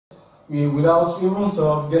without even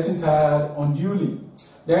getting tired unduly.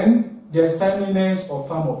 Then there's timeliness of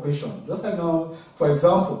farm operation. Just like now, for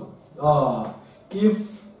example, if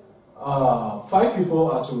 5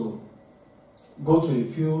 people are to go to a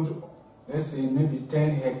field, let's say maybe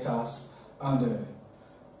 10 hectares, and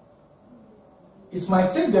it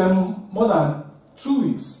might take them more than 2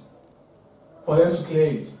 weeks for them to clear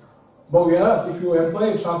it. But whereas if you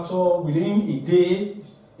employ a tractor, within a day,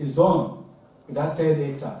 it's done with that 10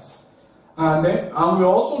 hectares. And we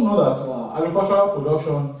also know that agricultural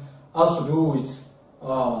production has to do with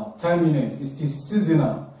timeliness. It is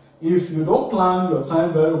seasonal. If you don't plan your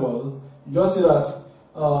time very well, you just see that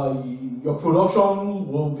your production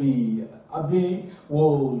will be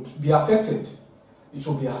affected. It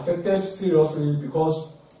will be affected seriously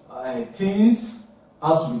because things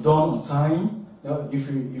has to be done on time. If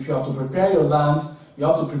you have to prepare your land, you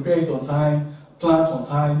have to prepare it on time, plant on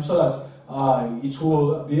time, so that it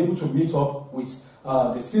will be able to meet up with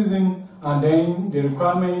the season, and then the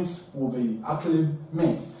requirements will be actually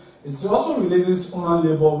met. It also releases human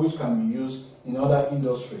labor, which can be used in other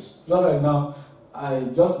industries. Just like now,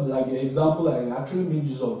 just like the example I actually made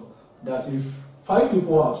use of, that if 5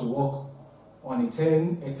 people are to work on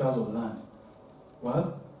 10 hectares of land,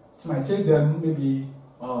 well, it might take them maybe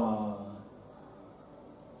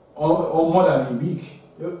or more than a week.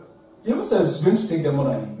 Even so, it's going to take them more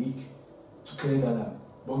than a week to clear that land.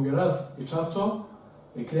 But whereas the tractor,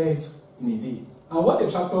 we clear it in a day. And what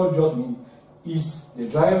the tractor just means is the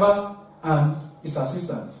driver and his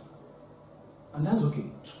assistant. And that's okay,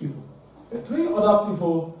 2 people. The 3 other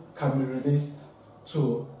people can be released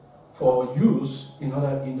for use in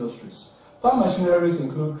other industries. Farm machineries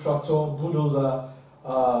include tractor, bulldozer,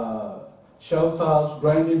 shelters,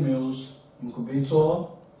 grinding mills, incubator,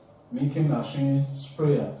 milking machine,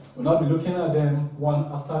 sprayer. We'll not be looking at them one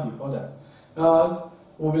after the other.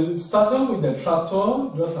 We'll be starting with the tractor,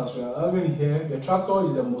 just as we are having here. The tractor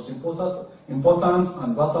is the most important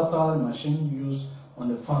and versatile machine used on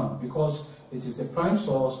the farm because it is the prime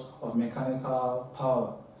source of mechanical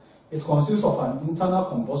power. It consists of an internal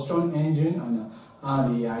combustion engine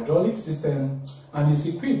and a hydraulic system, and is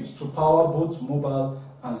equipped to power both mobile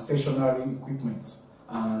and stationary equipment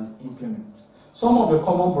and implements. Some of the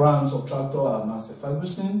common brands of tractor are Massey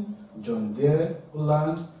Ferguson, John Deere,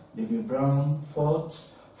 Holland, David Brown, Ford,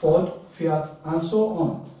 Fiat, and so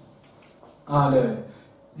on. And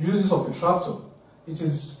uses of a tractor.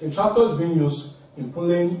 A tractor is being used in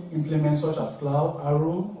pulling implements such as plow,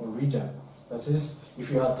 harrow, or ridger. That is,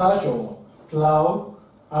 if you attach your plow,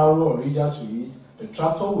 harrow, or ridger to it, the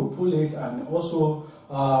tractor will pull it, and also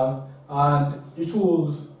and it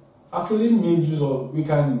will actually make use of.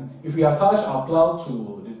 If we attach our plow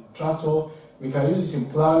to the tractor, we can use it in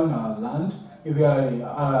plowing our land. If we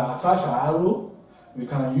attach our harrow, we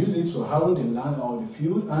can use it to harrow the land or the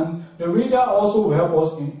field. And the ridger also will help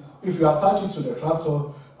us if we attach it to the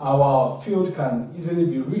tractor, our field can easily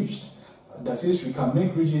be reached. That is, we can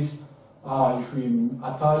make ridges if we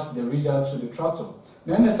attach the ridger to the tractor.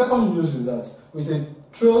 Then the second use is that with a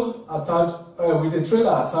trailer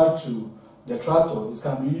attached to the tractor, it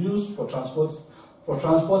can be used for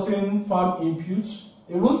transporting farm inputs.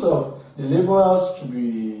 Even so, the laborers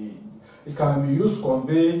it can be used to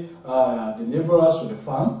convey the laborers to the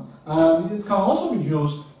farm, and it can also be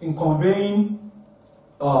used in conveying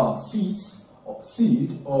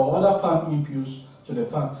seed or other farm inputs to the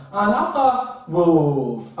farm. And after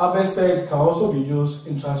we've harvested, it can also be used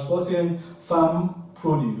in transporting farm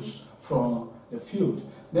produce from the field.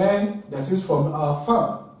 Then that is from our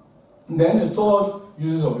farm. Then the third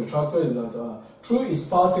uses of the tractor is that through its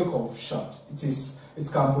power take-off shaft,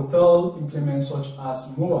 it can propel implements such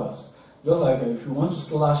as mowers. Just like if you want to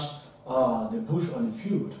slash the bush on the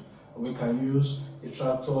field, we can use a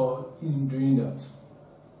tractor in doing that.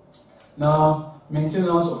 Now,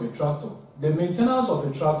 maintenance of a tractor. The maintenance of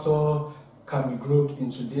a tractor can be grouped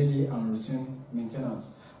into daily and routine maintenance.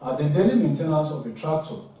 The daily maintenance of a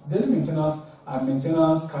tractor. Daily maintenance are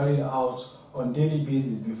maintenance carried out on daily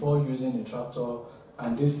basis before using the tractor,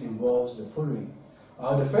 and this involves the following.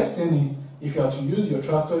 The first thing, if you are to use your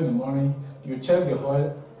tractor in the morning, you check the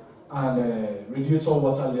oil and radiator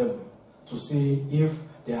water level to see if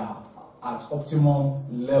they are at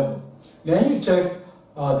optimum level. Then you check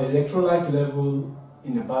the electrolyte level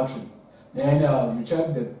in the battery. Then you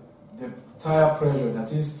check the tire pressure.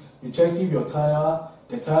 That is, you check if the tire of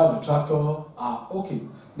the tractor are okay.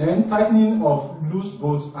 Then tightening of loose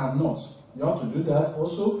bolts and nuts. You have to do that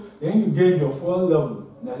also. Then you gauge your fuel level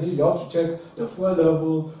That is, you have to check the fuel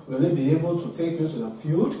level. Will it be able to take you to the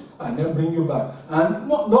field and then bring you back? And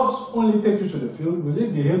not only take you to the field, will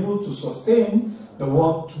it be able to sustain the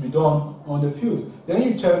work to be done on the field? Then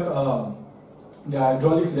you check the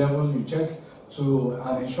hydraulic level. You check to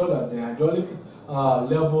and ensure that the hydraulic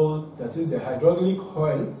level, that is the hydraulic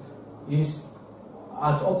oil, is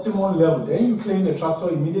at optimal level. Then you clean the tractor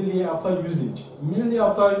immediately after usage. Immediately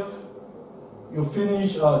after you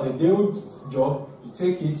finish the day's job, you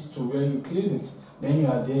take it to where you clean it. Then you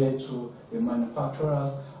are there to the manufacturer's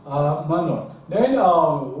manual. Then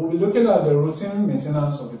we'll be looking at the routine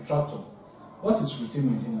maintenance of the tractor. What is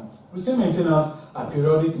routine maintenance? Routine maintenance are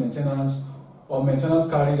periodic maintenance or maintenance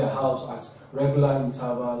carried out at regular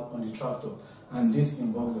interval on the tractor. And this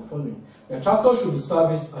involves the following. The tractor should be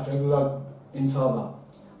serviced at regular interval.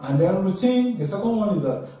 And then routine, the second one is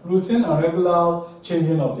that routine and regular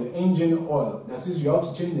changing of the engine oil. That is, you have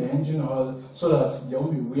to change the engine oil so that there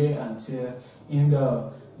won't be wear and tear in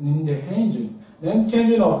the engine. Then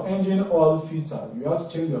changing of engine oil filter. You have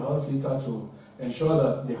to change the oil filter to ensure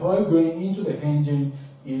that the oil going into the engine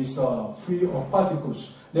is free of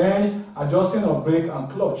particles. Then adjusting of brake and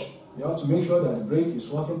clutch. You have to make sure that the brake is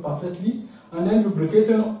working perfectly. And then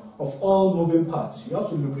lubricating of all moving parts. You have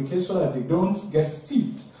to lubricate so that they don't get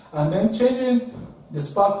stiff. And then changing the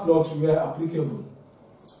spark plugs where applicable.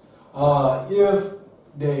 If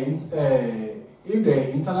the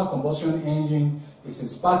internal combustion engine is a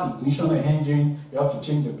spark ignition engine, you have to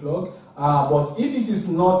change the plug. But if it is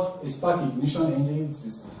not a spark ignition engine, it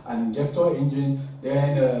is an injector engine,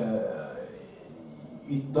 then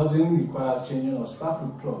it doesn't require changing of spark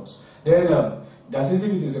plugs. Then that is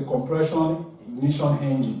if it is a compression ignition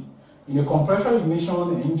engine. In a compression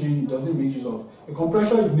ignition engine, it doesn't make use of a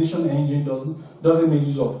compression ignition engine doesn't make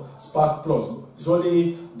use of spark plugs. It's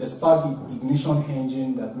only the spark ignition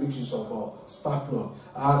engine that makes use of spark plug.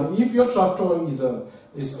 And if your tractor is a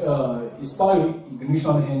spark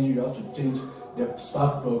ignition engine, you have to change the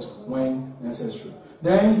spark plugs when necessary.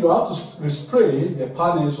 Then you have to respray the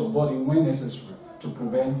panels or body when necessary to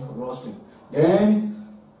prevent rusting. Then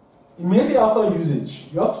immediately after usage,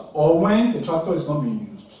 you have to, or when the tractor is not being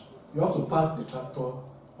used, you have to park the tractor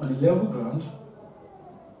on a level ground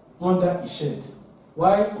under a shed.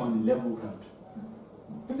 Why on a level ground?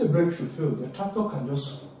 If the brake should fail, the tractor can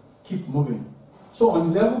just keep moving. So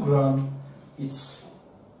on level ground, it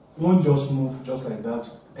won't just move just like that,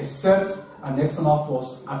 except an external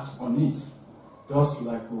force acts on it. Just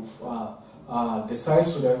like with the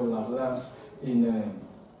science student will have learned in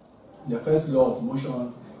the first law of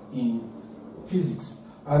motion in physics.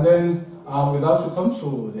 And then with that we come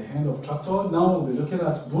to the end of tractor. Now we'll be looking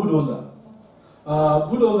at bulldozer.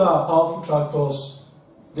 Bulldozers are powerful tractors.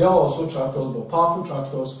 They are also tractors, but powerful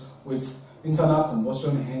tractors with internal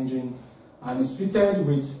combustion engine, and it's fitted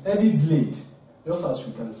with heavy blade, just as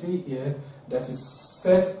we can see here, that is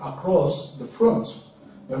set across the front.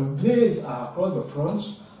 The blades are across the front,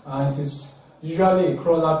 and it is usually a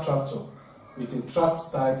crawler tractor with a track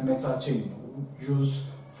type metal chain used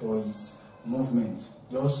for its movement,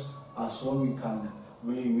 just as what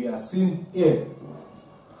we are seeing here.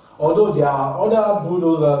 Although there are other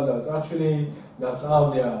bulldozers that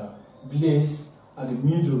have their blades at the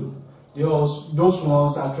middle, those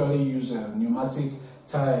ones actually use pneumatic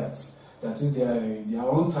tires. That is, their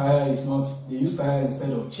own tire is not, they use tire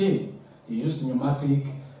instead of chain. They use pneumatic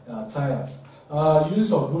tires.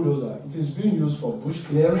 Use of bulldozer, it is being used for bush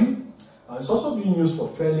clearing. It's also being used for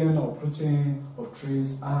felling or uprooting of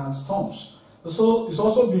trees and stumps. So it's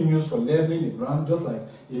also being used for leveling the ground, just like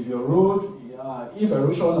if your road, if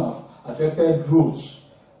erosion have affected roads,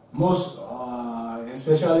 most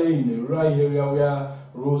especially in the rural area where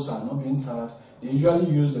roads are not being tarred, they usually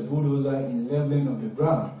use the bulldozer in leveling of the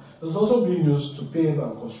ground. It's also being used to pave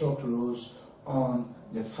and construct roads on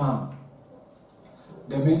the farm.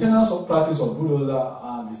 The maintenance of practice of bulldozer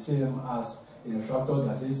are the same as in a tractor,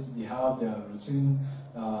 that is, they have their routine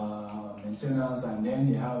maintenance and then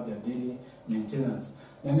they have their daily maintenance.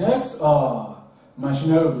 The next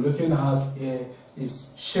machinery we'll be looking at here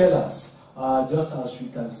is shellers. Just as we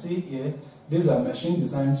can see here, these are machines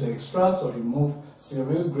designed to extract or remove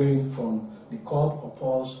cereal grain from the cob or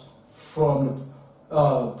pulse from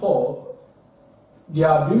the pod. They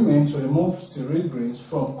are being meant to remove cereal grains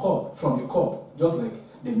from the cob, just like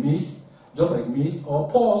maize or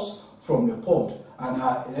pulse from the pod, and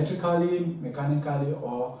are electrically, mechanically,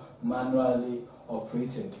 or manually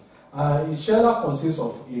operated. A sheller consists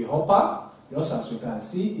of a hopper, just as we can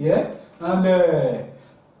see here, and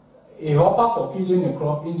a hopper for feeding the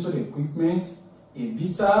crop into the equipment, a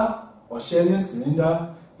beater or shelling cylinder,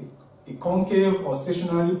 a concave or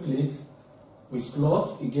stationary plate, with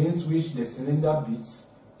slots against which the cylinder beats,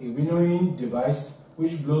 a winnowing device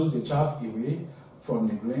which blows the chaff away from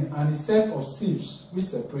the grain, and a set of sieves which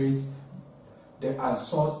separates and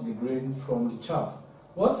sorts the grain from the chaff.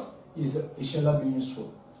 What is a sheller being used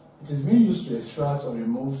for? It is being used to extract or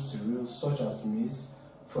remove cereals such as maize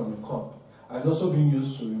from the cob. It's also being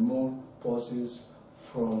used to remove pulses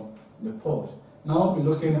from the pod. Now we'll be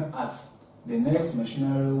looking at the next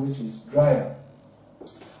machinery, which is dryer.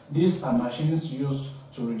 These are machines used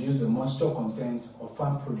to reduce the moisture content of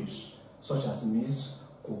farm produce such as maize,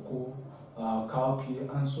 cocoa, cowpea,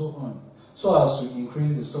 and so on, so as to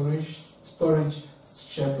increase the storage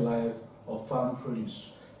shelf life of farm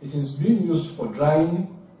produce. It is being used for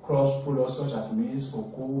drying crops products such as maize,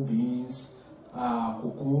 cocoa, beans,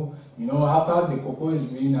 cocoa. You know, after the cocoa is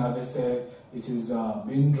being harvested, it is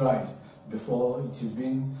being dried before it is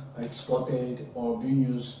being exported or being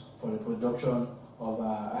used for the production of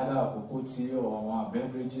either cocoa tea or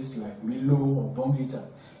beverages like Milo or Bonvita.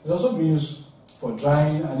 It's also being used for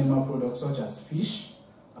drying animal products such as fish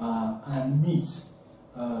and meat.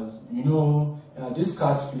 You know, this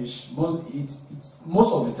catfish,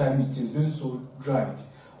 most of the time it is being so dried.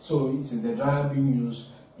 So it is the dryer being used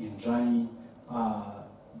in drying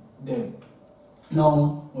them.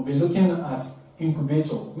 Now we'll be looking at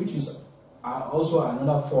incubator, which is also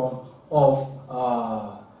another form of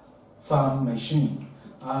farm machine.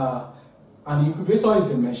 An incubator is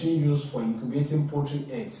a machine used for incubating poultry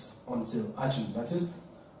eggs until hatching. That is,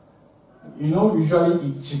 you know, we usually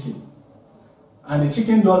eat chicken, and the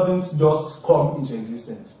chicken doesn't just come into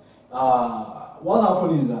existence. What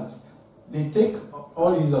happens is that they take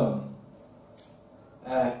all these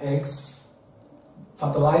eggs,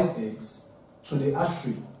 fertilized eggs, to the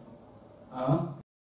hatchery.